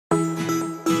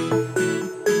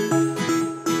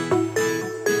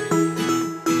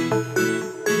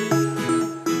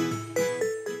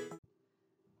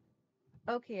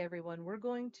Okay, everyone, we're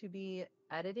going to be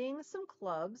editing some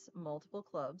clubs, multiple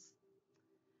clubs,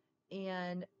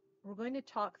 and we're going to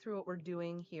talk through what we're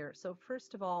doing here. So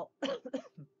first of all,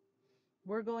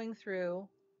 we're going through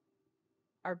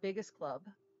our biggest club,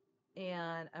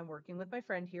 and I'm working with my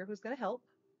friend here who's going to help.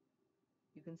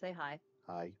 You can say hi.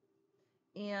 Hi.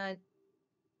 And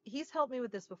he's helped me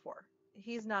with this before.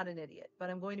 He's not an idiot, but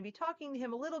I'm going to be talking to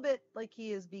him a little bit like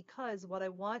he is because what I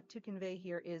want to convey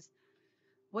here is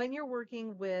when you're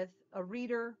working with a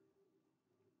reader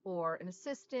or an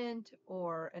assistant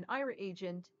or an IRA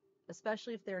agent,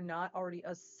 especially if they're not already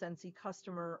a Scentsy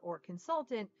customer or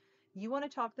consultant, you want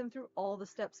to talk them through all the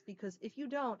steps because if you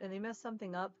don't and they mess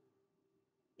something up,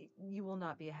 you will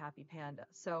not be a happy panda.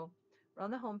 So we're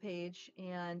on the home page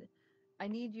and I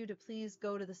need you to please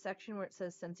go to the section where it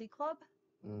says Scentsy Club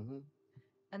Mm-hmm.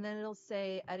 and then it'll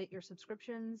say edit your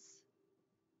subscriptions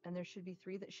and there should be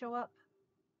 3 that show up.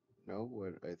 No,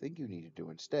 what I think you need to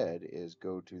do instead is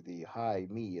go to the Hi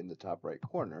Me in the top right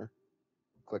corner,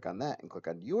 click on that, and click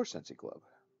on your Scentsy Club.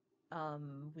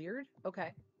 Weird.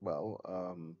 Okay.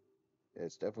 Well,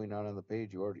 it's definitely not on the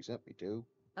page you already sent me to.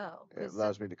 Oh, It because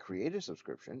allows me to create a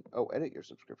subscription. Oh, edit your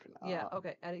subscription. yeah, Ah,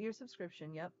 okay. Edit your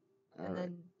subscription. Yep. all And right.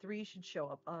 then 3 should show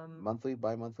up. Monthly,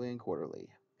 bi-monthly, and quarterly.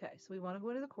 Okay, so we want to go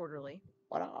into the quarterly.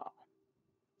 What?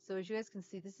 So as you guys can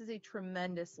see, this is a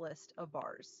tremendous list of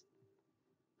bars.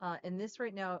 And this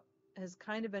right now has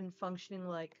kind of been functioning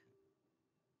like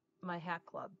my hack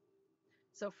club.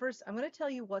 So first, I'm going to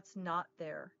tell you what's not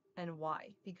there and why.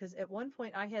 Because at one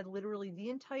point, I had literally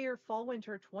the entire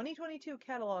fall-winter 2022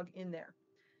 catalog in there.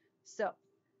 So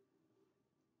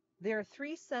there are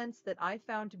 3 scents that I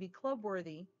found to be club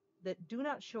worthy that do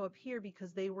not show up here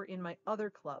because they were in my other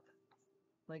club.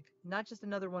 Like, not just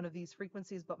another one of these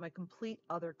frequencies, but my complete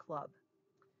other club.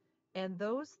 And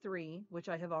those 3, which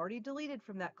I have already deleted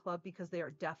from that club because they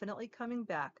are definitely coming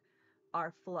back,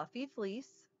 are Fluffy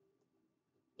Fleece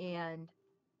and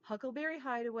Huckleberry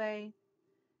Hideaway,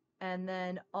 and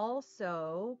then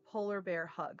also Polar Bear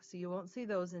Hug. So you won't see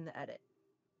those in the edit.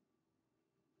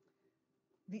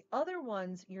 The other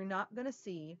ones you're not going to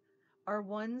see are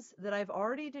ones that I've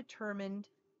already determined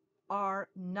are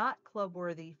not club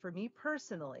worthy for me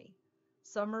personally.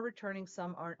 Some are returning,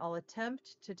 some aren't. I'll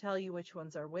attempt to tell you which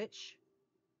ones are which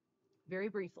very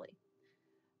briefly.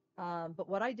 But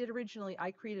what I did originally, I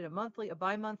created a monthly, a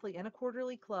bi-monthly, and a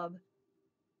quarterly club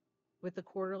with the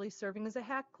quarterly serving as a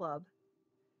hack club.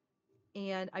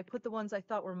 And I put the ones I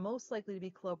thought were most likely to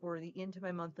be club worthy into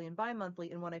my monthly and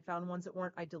bi-monthly. And when I found ones that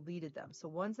weren't, I deleted them. So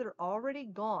ones that are already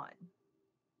gone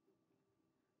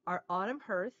are Autumn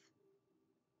Hearth,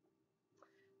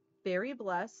 Berry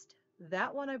Blessed.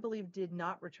 That one I believe did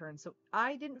not return. So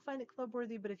I didn't find it club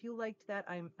worthy, but if you liked that,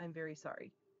 I'm very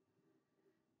sorry.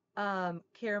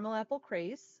 Caramel Apple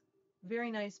Craze. Very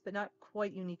nice, but not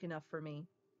quite unique enough for me.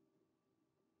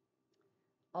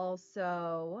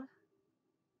 Also,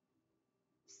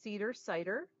 Cedar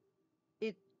Cider.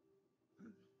 It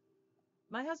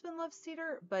My husband loves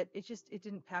cedar, but it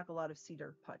didn't pack a lot of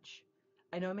cedar punch.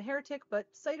 I know I'm a heretic, but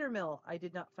Cider Mill, I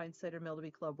did not find Cider Mill to be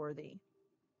club worthy.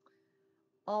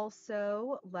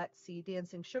 Also, let's see,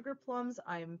 Dancing Sugar Plums.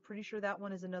 I'm pretty sure that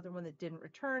one is another one that didn't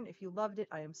return. If you loved it,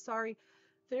 I am sorry.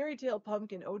 Fairy Tale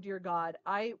Pumpkin, oh dear God.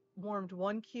 I warmed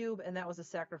 1 cube and that was a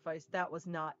sacrifice. That was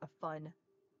not a fun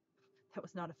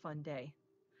day.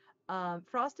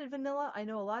 Frosted Vanilla, I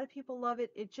know a lot of people love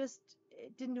it. It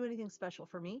didn't do anything special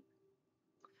for me.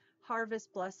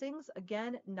 Harvest Blessings,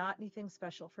 again, not anything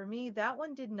special for me. That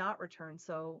one did not return,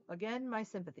 so again, my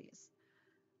sympathies.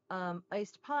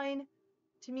 Iced Pine,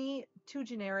 to me, too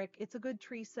generic. It's a good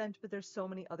tree scent, but there's so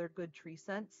many other good tree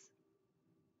scents.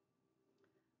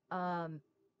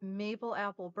 Maple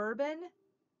Apple Bourbon,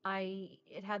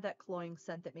 it had that cloying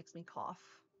scent that makes me cough.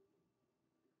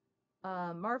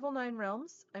 Marvel 9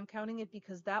 Realms, I'm counting it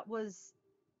because that was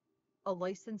a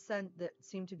licensed scent that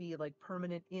seemed to be like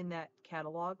permanent in that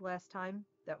catalog last time.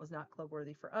 That was not club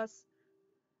worthy for us.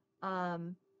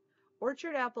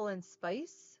 Orchard Apple and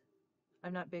Spice.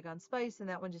 I'm not big on spice, and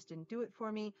that one just didn't do it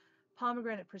for me.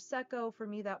 Pomegranate Prosecco, for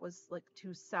me, that was like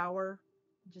too sour.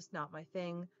 Just not my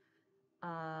thing.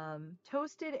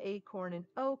 Toasted Acorn and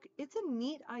Oak. It's a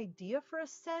neat idea for a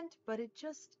scent, but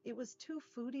it was too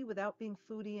foody without being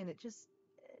foody, and it just,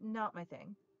 not my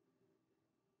thing.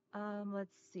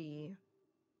 Let's see.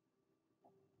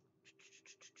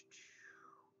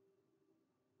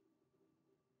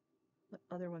 What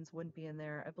other ones wouldn't be in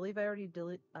there? I believe I already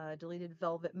deleted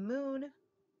Velvet Moon.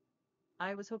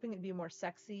 I was hoping it'd be more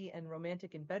sexy and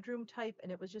romantic and bedroom type, and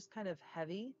it was just kind of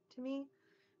heavy to me.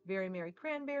 Very Merry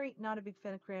Cranberry, not a big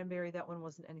fan of cranberry. That one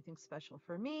wasn't anything special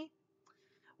for me.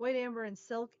 White Amber and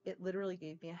Silk, it literally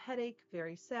gave me a headache,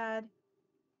 very sad.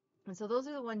 And so those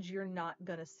are the ones you're not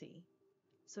going to see.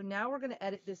 So now we're going to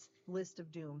edit this list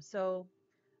of doom. So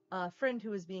a friend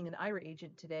who is being an IRA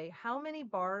agent today, how many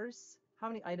bars, how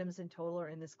many items in total are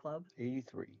in this club?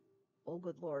 83. Oh,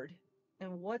 good Lord.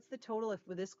 And what's the total if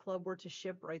this club were to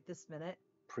ship right this minute?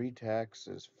 Pre-tax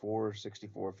is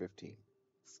 464.15.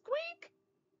 Squeak!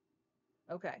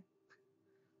 Okay.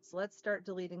 So let's start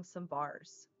deleting some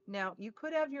bars. Now, you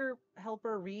could have your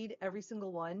helper read every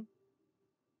single one,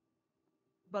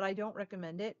 but I don't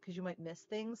recommend it because you might miss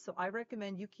things. So I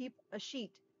recommend you keep a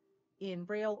sheet in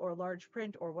Braille or large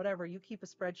print or whatever. You keep a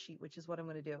spreadsheet, which is what I'm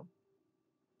going to do.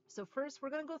 So first,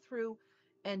 we're going to go through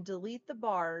and delete the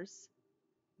bars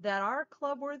that are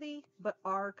club worthy but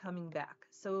are coming back.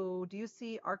 So do you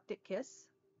see Arctic Kiss?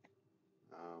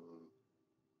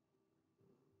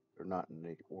 They're not in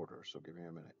any order, so give me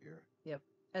a minute here. Yep.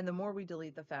 And the more we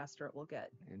delete, the faster it will get.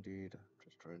 Indeed.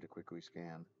 Just trying to quickly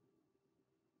scan.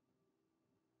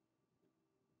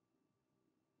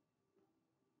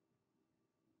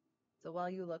 So while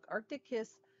you look, Arctic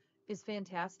Kiss is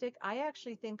fantastic. I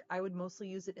actually think I would mostly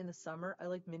use it in the summer. I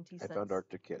like minty I scents. found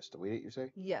Arctic Kiss. Delete it, you say?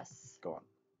 Yes. Go on.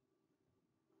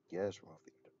 Yes,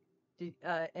 Ralphie.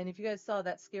 And if you guys saw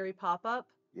that scary pop-up,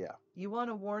 yeah, you want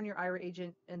to warn your IRA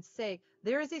agent and say,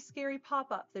 there is a scary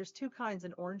pop-up. There's two kinds,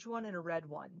 an orange one and a red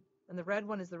one. And the red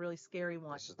one is the really scary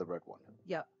one. This is the red one.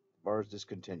 Yep. Bars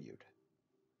discontinued.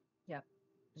 Yep.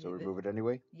 So remove it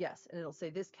anyway? Yes, and it'll say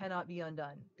this cannot be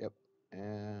undone. Yep.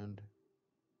 And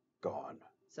gone.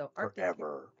 So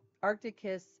Arctic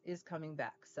Kiss is coming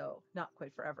back, so not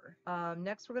quite forever.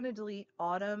 Next, we're going to delete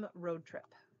Autumn Road Trip.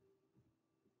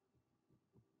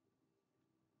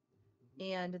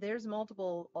 And there's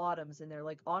multiple autumns in there,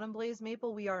 like Autumn Blaze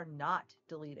Maple we are not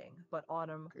deleting, but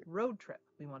Autumn Road Trip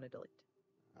we want to delete.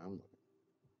 I'm looking.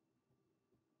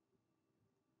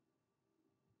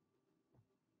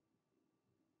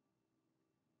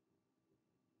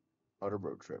 Autumn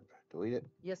Road Trip. Delete it?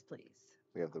 Yes, please.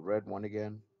 We have the red one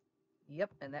again. Yep,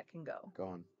 and that can go.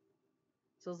 Gone.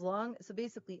 So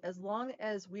basically, as long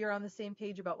as we are on the same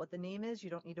page about what the name is, you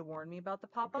don't need to warn me about the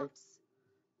pop-ups.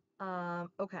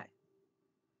 Okay.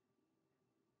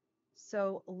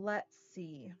 So let's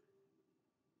see.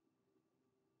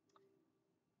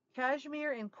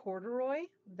 Cashmere and corduroy,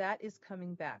 that is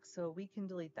coming back, so we can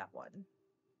delete that one.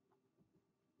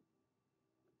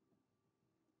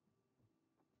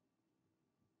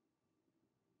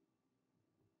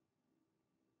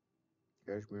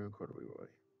 Cashmere and corduroy.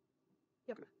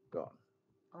 Yep. Gone.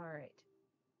 All right.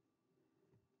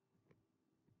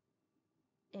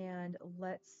 And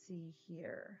let's see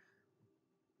here.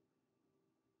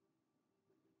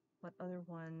 What other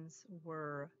ones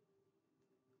were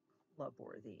club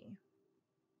worthy?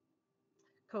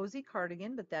 Cozy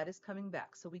cardigan, but that is coming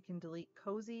back, so we can delete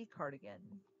cozy cardigan.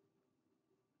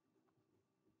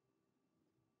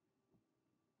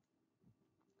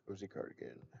 Cozy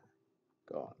cardigan.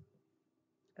 Gone.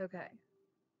 Okay.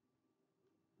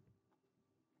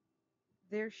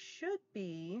 There should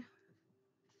be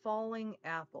falling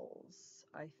apples,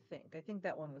 I think. I think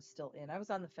that one was still in. I was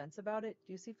on the fence about it.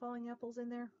 Do you see falling apples in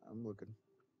there? I'm looking.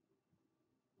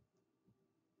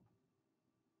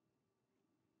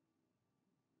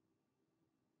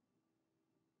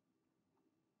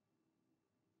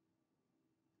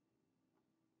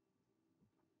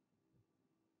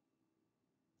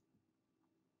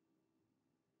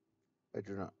 I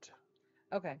do not.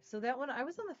 Okay, so that one, I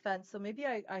was on the fence, so maybe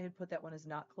I had put that one as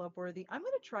not club worthy. I'm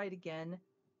going to try it again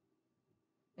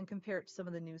and compare it to some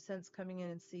of the new scents coming in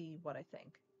and see what I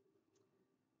think.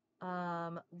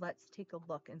 Let's take a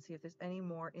look and see if there's any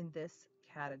more in this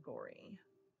category.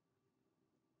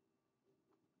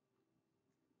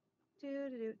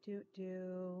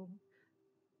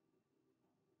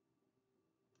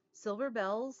 Silver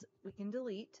Bells, we can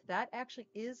delete. That actually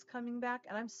is coming back,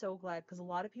 and I'm so glad because a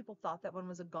lot of people thought that one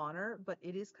was a goner, but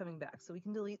it is coming back. So we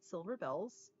can delete Silver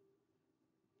Bells.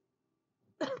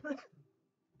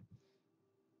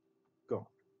 Go.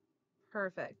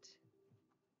 Perfect.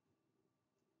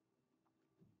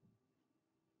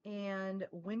 And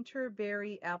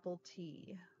Winterberry Apple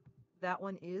Tea. That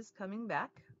one is coming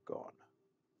back. Gone.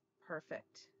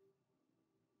 Perfect.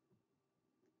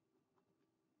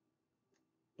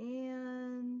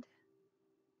 And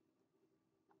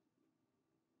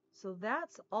so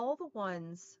that's all the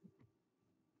ones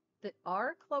that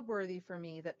are club worthy for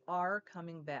me that are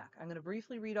coming back. I'm going to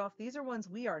briefly read off. These are ones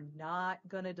we are not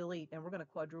going to delete, and we're going to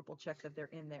quadruple check that they're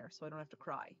in there so I don't have to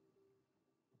cry.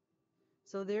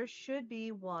 So there should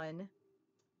be one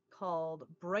called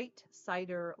Bright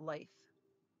Cider Life.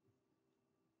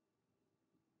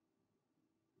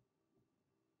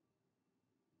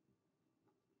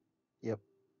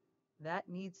 That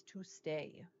needs to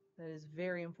stay. That is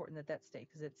very important that that stay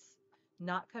because it's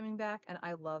not coming back, and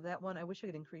I love that one. I wish I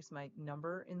could increase my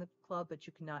number in the club, but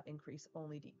you cannot increase,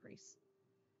 only decrease.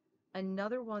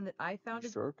 Another one that I You found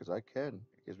is, sure? Because I can.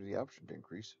 It gives me the option to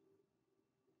increase.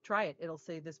 try it. It'll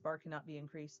say this bar cannot be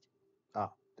increased.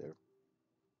 Ah, there.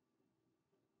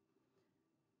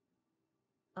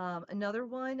 Another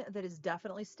one that is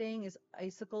definitely staying is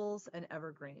icicles and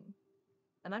evergreen.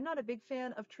 And I'm not a big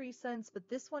fan of tree scents, but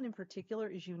this one in particular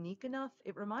is unique enough.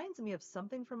 It reminds me of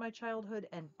something from my childhood,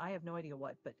 and I have no idea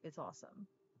what, but it's awesome.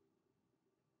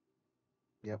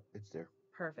 Yep, it's there.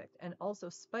 Perfect. And also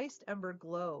Spiced Ember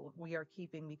Glow we are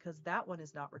keeping because that one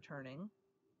is not returning.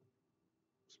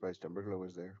 Spiced Ember Glow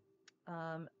is there.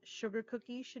 Sugar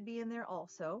Cookie should be in there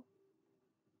also.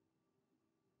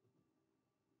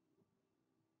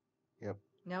 Yep.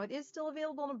 Now it is still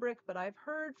available in a brick, but I've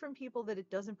heard from people that it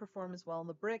doesn't perform as well in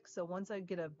the brick. So once I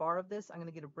get a bar of this, I'm going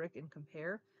to get a brick and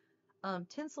compare.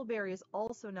 Tinselberry is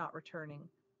also not returning.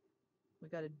 We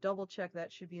got to double check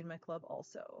that should be in my club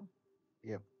also.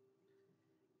 Yep.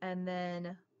 And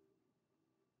then,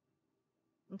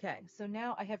 okay, so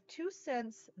now I have two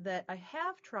scents that I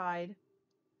have tried,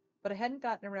 but I hadn't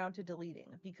gotten around to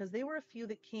deleting because they were a few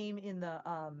that came in the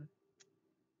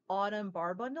autumn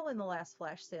bar bundle in the last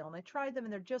flash sale, and I tried them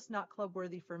and they're just not club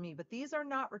worthy for me, but these are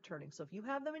not returning. So if you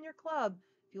have them in your club,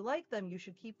 if you like them, you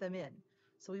should keep them in.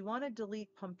 So we want to delete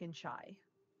pumpkin chai.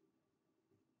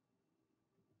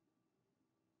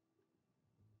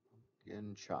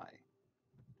 Pumpkin chai.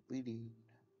 Deleting.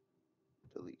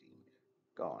 Deleting.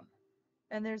 Gone.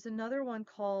 And there's another one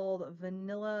called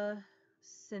vanilla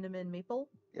cinnamon maple.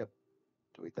 Yep.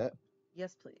 Delete that.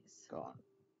 Yes, please. Gone.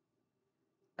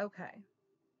 Okay.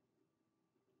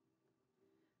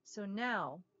 So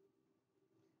now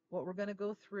what we're going to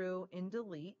go through and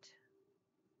delete.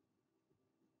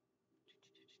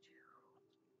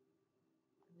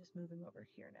 I'm just moving over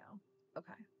here now.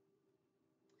 Okay.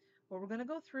 What we're going to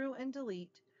go through and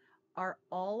delete are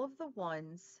all of the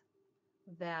ones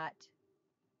that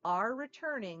are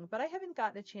returning, but I haven't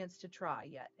gotten a chance to try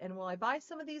yet. And will I buy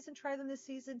some of these and try them this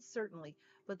season? Certainly.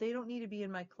 But they don't need to be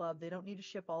in my club. They don't need to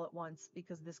ship all at once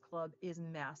because this club is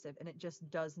massive and it just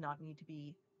does not need to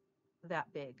be that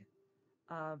big.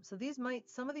 So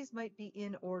some of these might be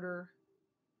in order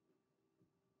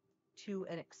to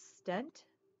an extent.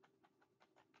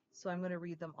 So I'm going to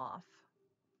read them off.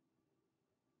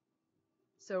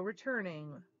 So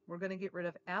returning, we're going to get rid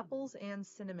of apples and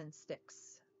cinnamon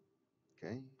sticks.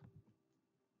 Okay.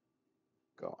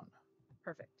 Gone.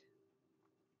 Perfect.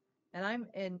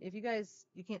 And if you guys,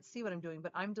 you can't see what I'm doing,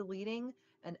 but I'm deleting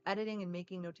and editing and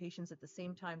making notations at the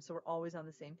same time, so we're always on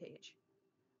the same page.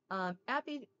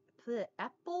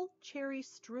 Apple cherry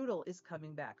strudel is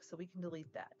coming back, so we can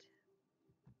delete that.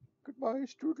 Goodbye,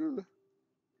 strudel.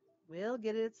 We'll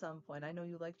get it at some point. I know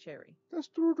you like cherry. The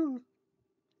strudel.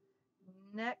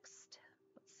 Next,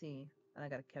 let's see. And I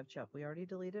got to catch up. We already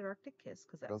deleted Arctic Kiss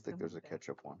because I don't think there's a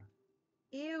ketchup one.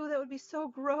 Ew, that would be so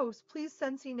gross. Please,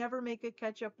 Scentsy, never make a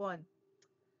ketchup one.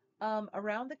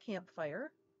 Around the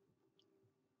campfire.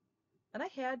 And I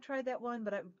had tried that one,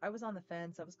 but I was on the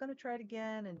fence. I was going to try it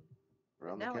again, and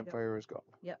Around the campfire is gone.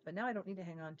 Yeah, but now I don't need to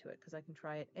hang on to it because I can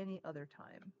try it any other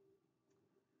time.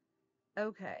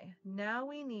 Okay, now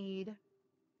we need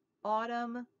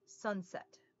autumn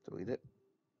sunset. Delete it.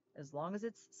 As long as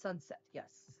it's sunset,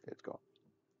 yes. It's gone.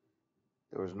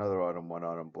 There was another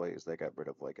autumn blaze they got rid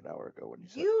of like an hour ago when you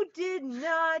said. You did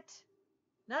not.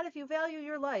 Not if you value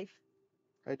your life.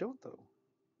 I don't though.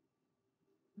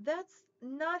 That's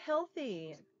not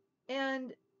healthy.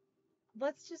 And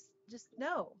let's just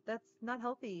no, that's not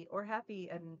healthy or happy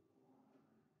and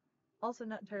also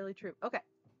not entirely true. Okay.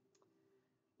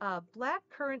 Black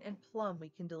currant and plum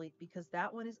we can delete because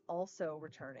that one is also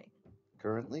returning.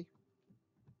 Currently?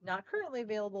 Not currently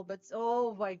available, but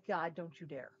oh my god, don't you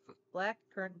dare. Black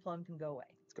currant and plum can go away.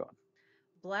 It's gone.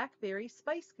 Blackberry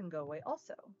spice can go away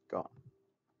also. Gone.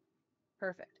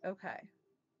 Perfect. Okay.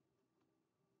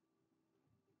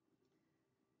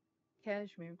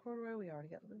 Cashmere and corduroy we already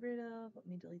got rid of. Let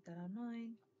me delete that on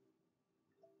mine.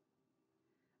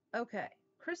 Okay.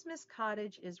 Christmas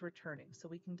cottage is returning, so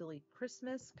we can delete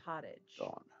Christmas cottage.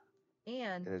 Gone.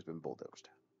 And it has been bulldozed.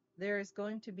 There is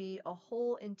going to be a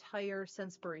whole entire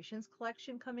Scentspirations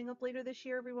collection coming up later this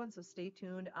year, everyone, so stay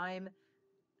tuned. I'm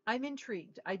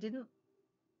intrigued. I didn't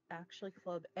actually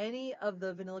club any of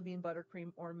the vanilla bean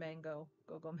buttercream or mango,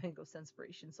 go-go mango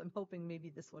Scentspirations, so I'm hoping maybe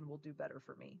this one will do better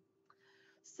for me.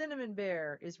 Cinnamon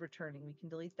Bear is returning. We can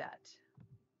delete that.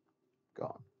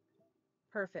 Gone.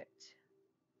 Perfect.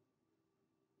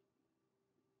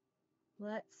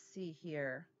 Let's see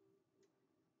here.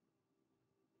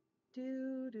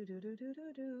 Do, do, do, do, do,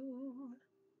 do, do.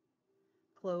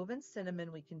 Clove and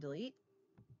cinnamon we can delete.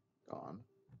 Gone.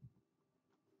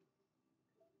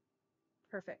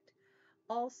 Perfect.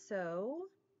 Also,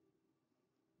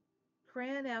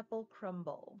 cran apple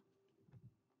crumble.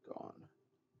 Gone.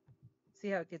 See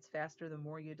how it gets faster the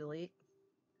more you delete?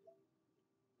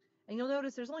 And you'll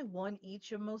notice there's only one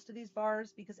each of most of these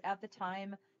bars because at the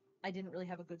time I didn't really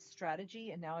have a good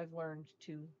strategy, and now I've learned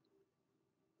to,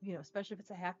 especially if it's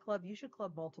a hack club, you should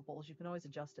club multiples. You can always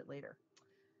adjust it later.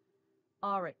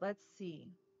 All right, let's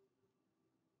see.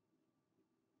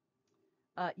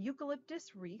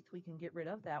 Eucalyptus wreath, we can get rid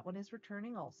of. That one is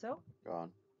returning also.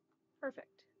 Gone.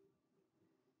 Perfect.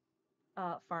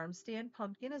 Farm stand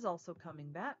pumpkin is also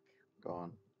coming back.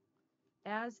 Gone.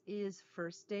 As is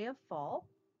first day of fall.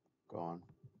 Gone.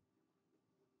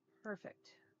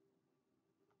 Perfect.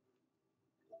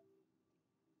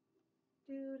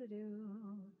 Do do do.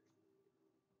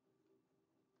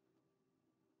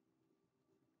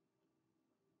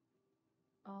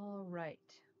 All right.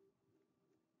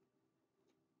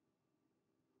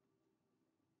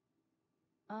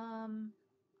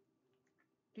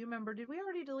 Do you remember, did we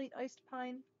already delete iced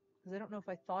pine? Because I don't know if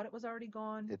I thought it was already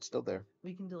gone. It's still there.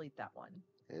 We can delete that one.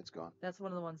 It's gone. That's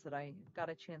one of the ones that I got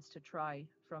a chance to try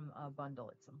from a bundle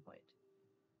at some point.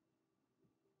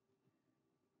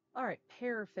 All right,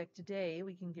 perfect day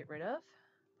we can get rid of.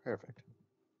 Perfect.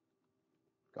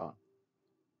 Gone.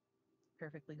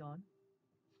 Perfectly gone.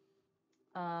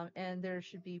 And there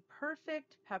should be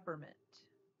perfect peppermint.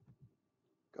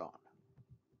 Gone.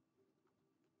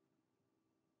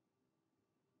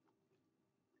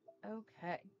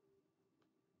 Okay.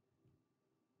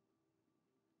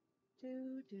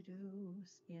 Do, do, do.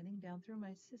 Scanning down through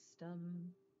my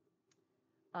system.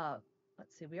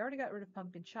 Let's see. We already got rid of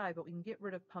pumpkin chai, but we can get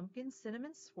rid of pumpkin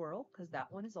cinnamon swirl because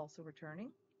that one is also returning.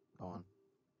 Gone.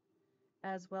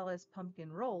 As well as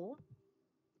pumpkin roll.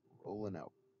 Rolling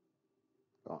out.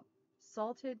 Gone.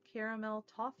 Salted caramel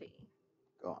toffee.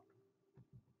 Gone.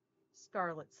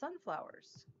 Scarlet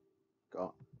sunflowers.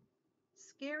 Gone.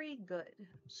 Scary good.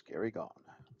 Scary gone.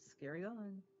 Scary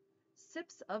gone.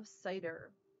 Sips of cider,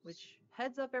 which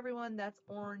heads up everyone, that's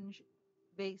orange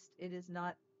based. It is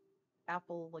not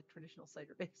apple like traditional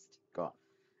cider based. Gone.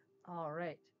 All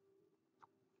right.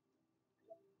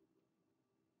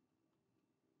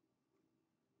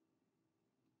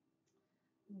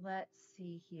 Let's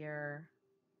see here.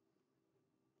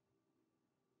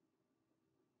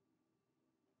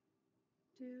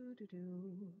 Do do do.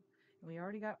 And we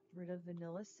already got rid of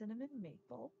vanilla cinnamon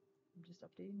maple. I'm just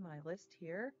updating my list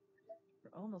here.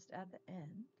 We're almost at the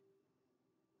end.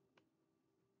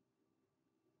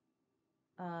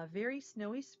 Very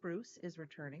snowy spruce is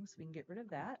returning, so we can get rid of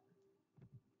that.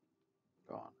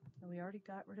 Gone. And we already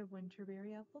got rid of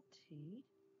winterberry apple tea.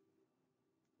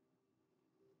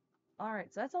 All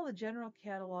right, so that's all the general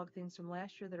catalog things from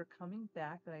last year that are coming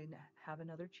back that I have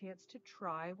another chance to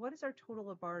try. What is our total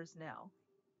of bars now?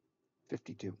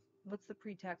 52. What's the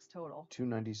pre-tax total?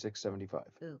 296.75.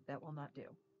 Ooh, that will not do.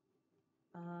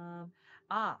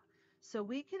 So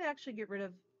we can actually get rid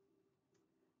of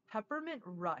Peppermint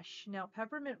Rush. Now,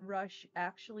 Peppermint Rush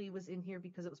actually was in here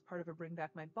because it was part of a Bring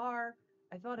Back My Bar.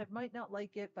 I thought I might not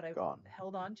like it, but I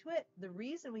held on to it. The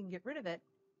reason we can get rid of it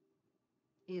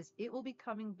is it will be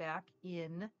coming back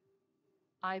in,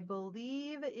 I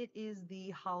believe it is the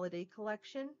holiday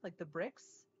collection, like the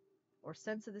bricks or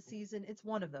Scents of the Season. It's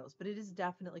one of those, but it is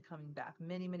definitely coming back.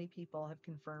 Many, many people have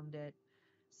confirmed it.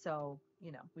 So,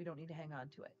 we don't need to hang on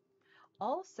to it.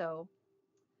 Also,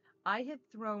 I had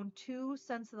thrown 2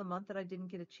 scents of the month that I didn't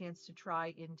get a chance to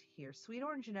try into here. Sweet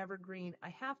Orange and Evergreen, I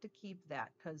have to keep that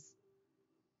because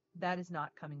that is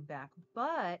not coming back.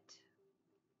 But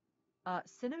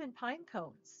Cinnamon Pine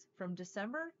Cones from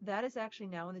December, that is actually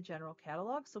now in the general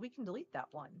catalog, so we can delete that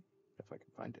one. If I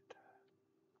can find it.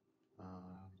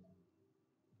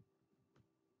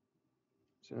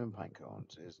 Cinnamon Pine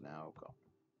Cones is now gone.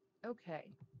 Okay.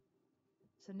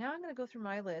 So now I'm going to go through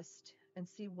my list and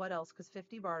see what else, because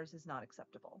 50 bars is not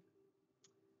acceptable.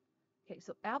 Okay,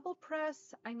 so Apple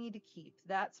Press I need to keep.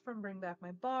 That's from Bring Back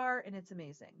My Bar, and it's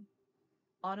amazing.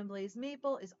 Autumn Blaze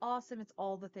Maple is awesome. It's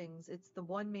all the things. It's the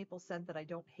one maple scent that I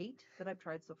don't hate that I've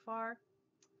tried so far.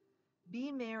 Be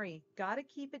Merry. Gotta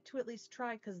keep it to at least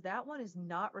try, because that one is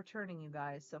not returning, you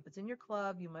guys. So if it's in your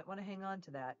club, you might want to hang on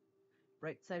to that.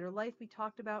 Bright Cider Life we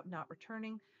talked about, not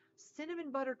returning.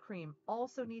 Cinnamon Buttercream,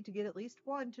 also need to get at least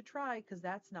one to try, because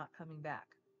that's not coming back.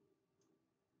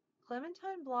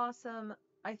 Clementine Blossom,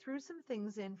 I threw some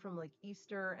things in from like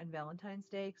Easter and Valentine's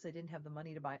Day because I didn't have the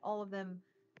money to buy all of them.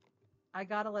 I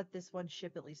gotta let this one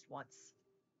ship at least once.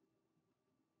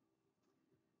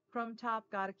 Crumb Top,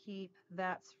 gotta keep.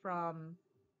 That's from,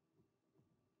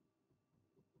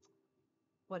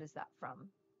 what is that from?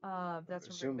 That's I from Bring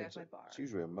assume Back it's My Bar. it's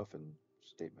usually a muffin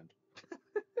statement.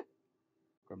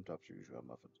 Crumb tops are usually a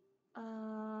muffins.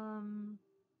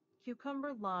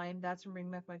 Cucumber Lime, that's from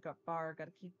Bring Back My Bar.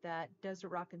 Gotta keep that. Desert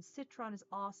Rock and Citron is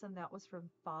awesome. That was from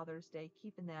Father's Day.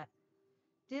 Keeping that.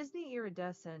 Disney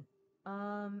Iridescent.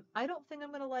 I don't think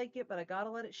I'm gonna like it, but I gotta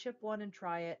let it ship one and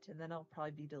try it, and then I'll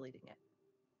probably be deleting it.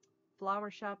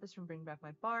 Flower Shop is from Bring Back My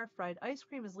Bar. Fried Ice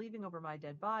Cream is Leaving Over My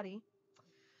Dead Body.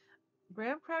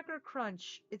 Graham Cracker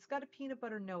Crunch. It's got a peanut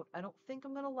butter note. I don't think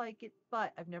I'm gonna like it,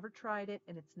 but I've never tried it,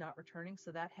 and it's not returning, so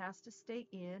that has to stay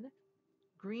in.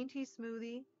 Green tea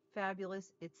smoothie,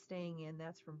 fabulous. It's staying in.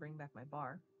 That's from Bring Back My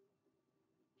Bar.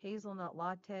 Hazelnut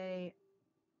latte.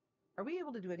 Are we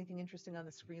able to do anything interesting on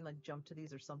the screen, like jump to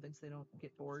these or something so they don't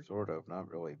get bored? Sort of, not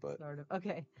really, but Sort of.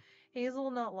 Okay.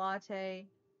 Hazelnut latte.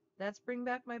 That's Bring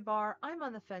Back My Bar. I'm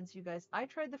on the fence, you guys. I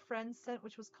tried the Friends scent,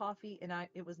 which was coffee, and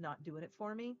it was not doing it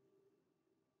for me.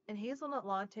 And hazelnut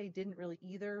latte didn't really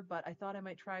either, but I thought I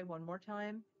might try one more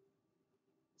time.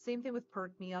 Same thing with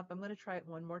Perk Me Up. I'm going to try it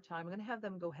one more time. I'm going to have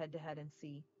them go head to head and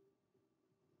see.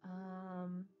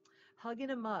 Um, Hug in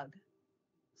a Mug.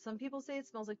 Some people say it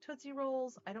smells like Tootsie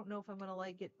Rolls. I don't know if I'm going to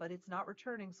like it, but it's not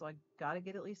returning, so I got to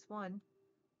get at least one.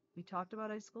 We talked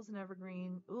about Icicles and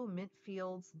Evergreen. Ooh, Mint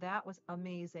Fields. That was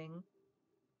amazing.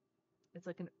 It's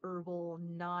like an herbal,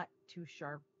 not too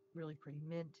sharp, really pretty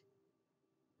mint.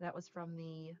 That was from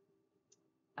the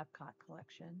Epcot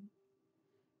collection.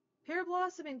 Pear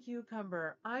Blossom and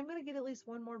Cucumber. I'm going to get at least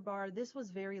one more bar. This was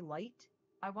very light.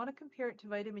 I want to compare it to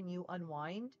Vitamin U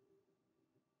Unwind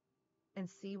and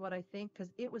see what I think,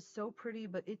 because it was so pretty,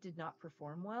 but it did not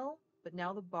perform well. But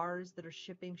now the bars that are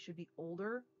shipping should be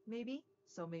older, maybe,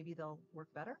 so maybe they'll work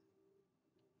better.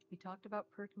 We talked about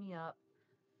Perk Me Up.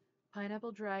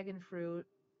 Pineapple Dragon Fruit.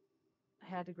 I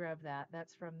had to grab that.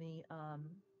 That's from the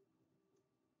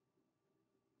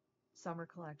summer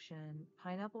collection.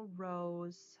 Pineapple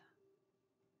Rose.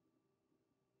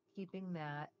 Keeping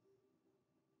that.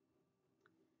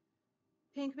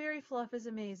 Pinkberry Fluff is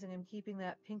amazing. I'm keeping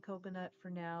that. Pink Coconut for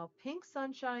now. Pink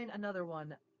Sunshine, another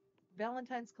one.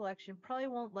 Valentine's collection. Probably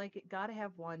won't like it. Gotta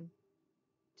have one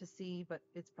to see, but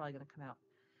it's probably going to come out.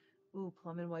 Ooh,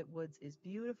 Plum and White Woods is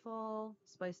beautiful.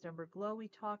 Spiced Umber Glow we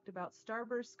talked about.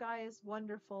 Starburst Sky is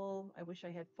wonderful. I wish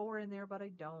I had 4 in there, but I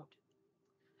don't.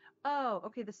 Oh,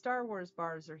 okay, the Star Wars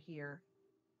bars are here.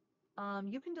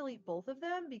 You can delete both of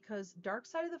them because Dark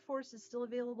Side of the Force is still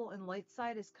available and Light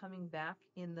Side is coming back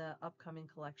in the upcoming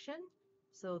collection.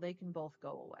 So they can both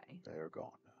go away. they are gone.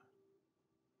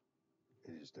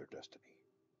 It is their destiny.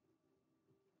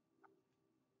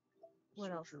 What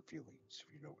Search else? your feelings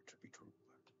if you know it to be true.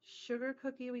 Sugar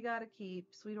Cookie we gotta keep.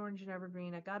 Sweet Orange and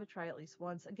Evergreen I gotta try at least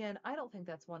once. Again, I don't think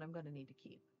that's one I'm gonna need to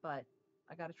keep, but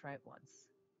I gotta try it once.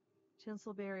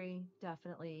 Tinselberry,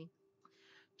 definitely.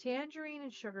 Tangerine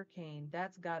and Sugarcane,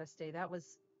 that's gotta stay. That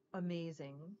was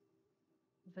amazing.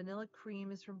 Vanilla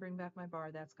Cream is from Bring Back My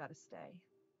Bar. That's gotta stay.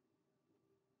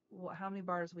 How many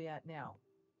bars are we at now?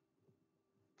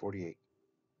 48.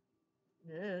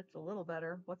 It's a little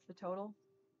better. What's the total?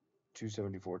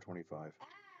 274.25.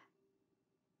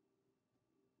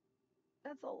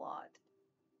 That's a lot.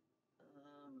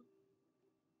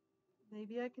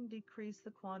 Maybe I can decrease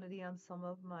the quantity on some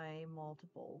of my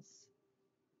multiples.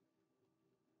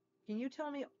 Can you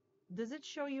tell me, does it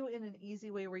show you in an easy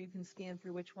way where you can scan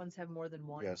through which ones have more than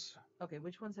one? Yes. Okay,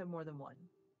 which ones have more than one?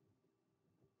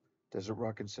 Desert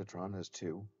Rock and Citron has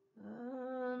 2.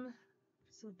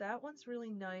 So that one's really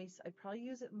nice. I'd probably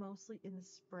use it mostly in the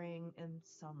spring and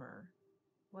summer.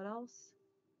 What else?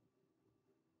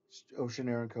 Ocean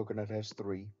Air and Coconut has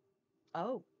 3.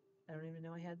 Oh, I don't even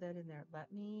know I had that in there.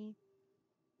 Let me,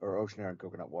 Or Ocean Air and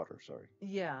Coconut Water, sorry.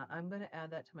 yeah, I'm going to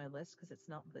add that to my list because it's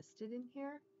not listed in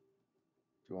here.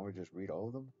 Do you want me to just read all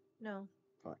of them? No.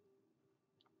 Fine.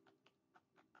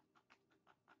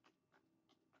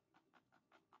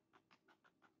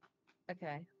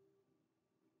 Okay.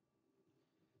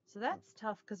 So that's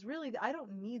tough because really I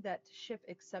don't need that to ship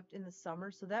except in the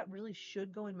summer. So that really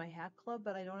should go in my hat club,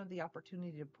 but I don't have the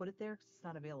opportunity to put it there because it's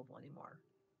not available anymore.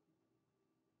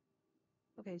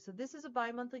 Okay, so this is a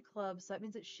bi-monthly club, so that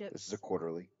means it ships. This is a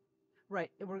quarterly.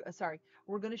 Right. Sorry.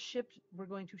 We're going to shift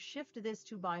this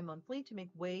to bi-monthly to make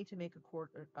a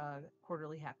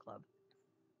quarterly hat club,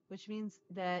 which means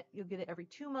that you'll get it every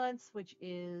 2 months, which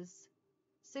is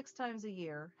 6 times a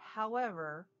year.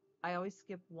 However, I always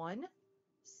skip one.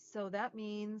 So that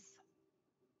means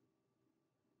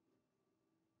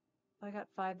I got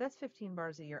 5. That's 15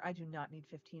 bars a year. I do not need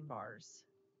 15 bars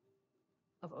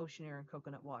of ocean air and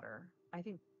coconut water. I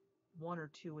think 1 or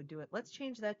 2 would do it. Let's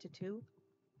change that to 2.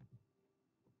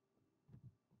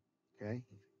 Okay.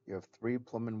 You have 3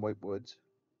 plum and white woods,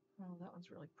 Oh, that one's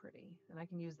really pretty. And I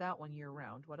can use that one year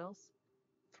round. What else?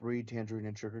 3 tangerine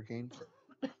and sugar cane,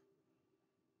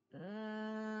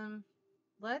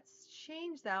 Let's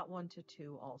change that one to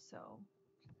 2 also.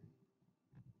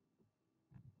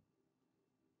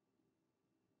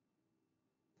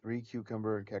 3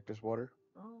 cucumber and cactus water,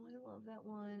 Oh, I love that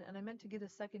one. And I meant to get a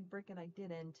second brick and I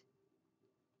didn't.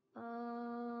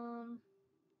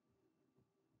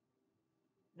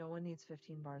 No one needs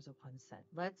 15 bars of one cent.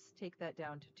 Let's take that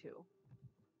down to 2.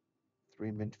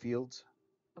 3 mint fields,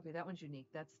 Okay, that one's unique.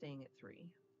 That's staying at 3.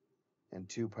 and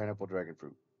 2 pineapple dragon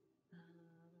fruit. I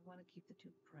want to keep the 2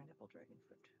 pineapple dragon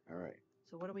fruit. All right.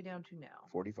 So what are we down to now?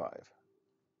 45.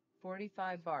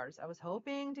 45 bars. I was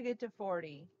hoping to get to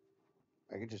 40.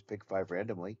 I can just pick 5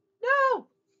 randomly. No!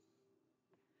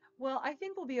 Well, I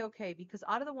think we'll be okay because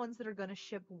out of the ones that are going to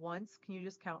ship once, can you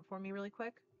just count for me really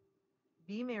quick?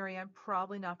 Be Merry, I'm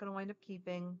probably not going to wind up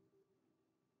keeping.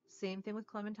 Same thing with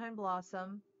Clementine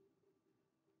Blossom.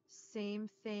 Same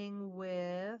thing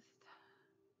with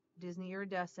Disney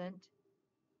Iridescent.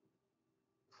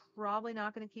 Probably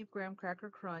not going to keep Graham Cracker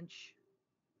Crunch.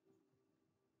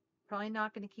 Probably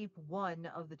not going to keep one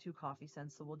of the 2 coffee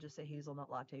scents, so we'll just say Hazelnut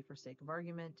Latte for sake of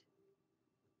argument.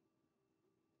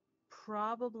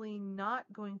 Probably not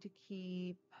going to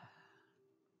keep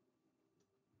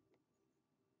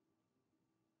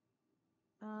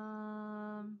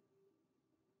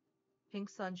Pink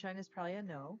Sunshine is probably a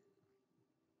no.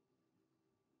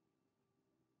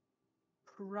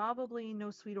 Probably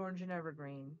no Sweet Orange and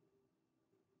Evergreen.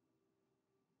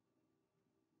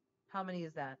 How many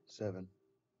is that? 7.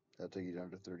 That'll take you down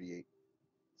to 38.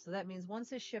 So that means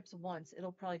once it ships once,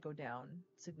 it'll probably go down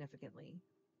significantly.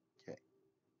 Okay.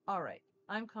 All right,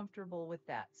 I'm comfortable with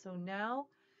that. So now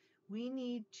we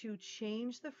need to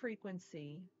change the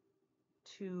frequency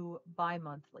to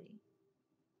bi-monthly.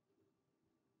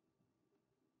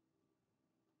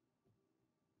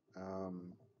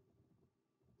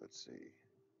 Let's see.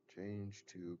 Change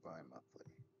to bi-monthly.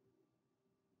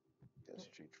 Yes,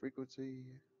 change frequency.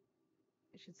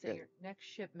 I should say your next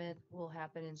shipment will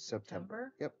happen in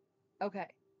September. Yep. Okay.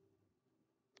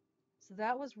 So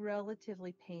that was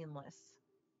relatively painless.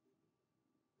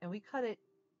 And we cut it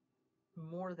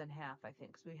more than half, I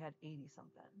think, because we had 80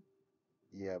 something.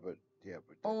 Yeah, but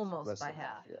almost less by than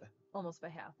half. Yeah. Almost by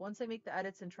half. Once I make the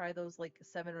edits and try those like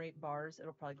 7 or 8 bars,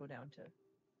 it'll probably go down to.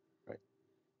 Right.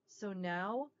 So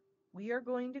now we are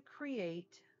going to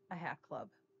create a hack club.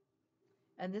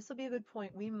 And this will be a good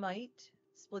point. We might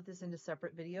split this into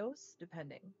separate videos,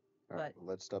 depending. All right, well,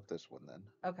 let's stop this one then.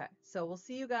 Okay, so we'll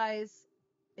see you guys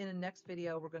in the next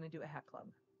video. We're going to do a hack club.